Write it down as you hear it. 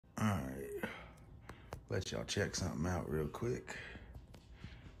Let y'all check something out real quick.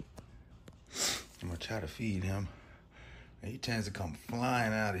 I'm gonna try to feed him. And he tends to come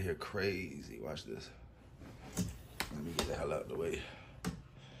flying out of here crazy. Watch this. Let me get the hell out of the way.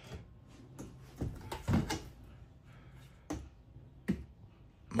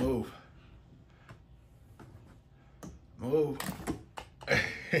 Move. Move.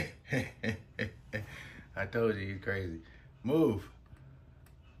 I told you he's crazy. Move.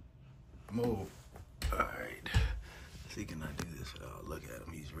 Move. All right. See, can I do this? Oh, look at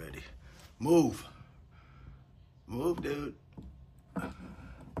him. He's ready. Move. Move, dude.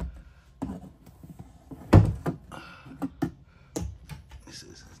 This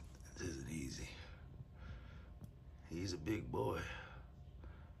isn't easy. He's a big boy.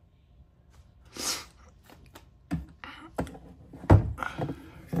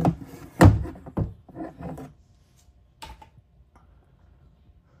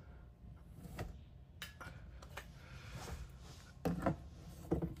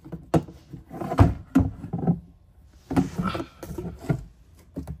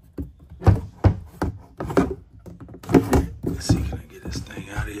 Let's see, can I get this thing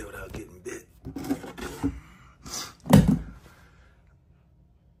out of here without getting bit?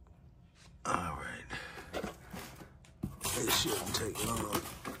 All right. This shouldn't take long.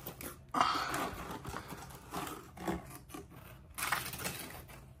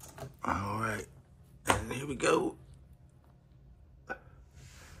 All right, and here we go.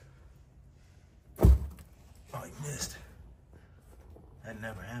 Oh, he missed. That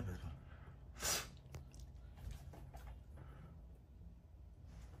never happens.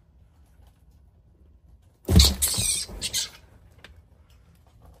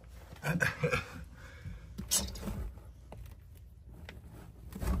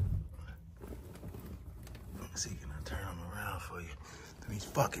 Let's see, can I turn him around for you? He's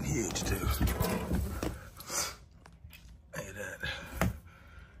fucking huge, too. Look at that.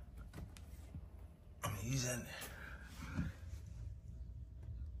 I mean, he's in there.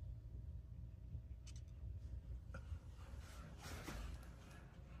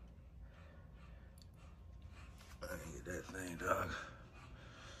 I need that thing, dog.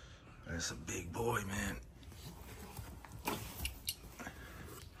 That's a big boy, man.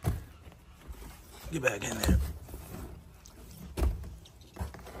 Get back in there.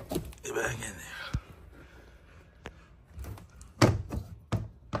 Get back in there.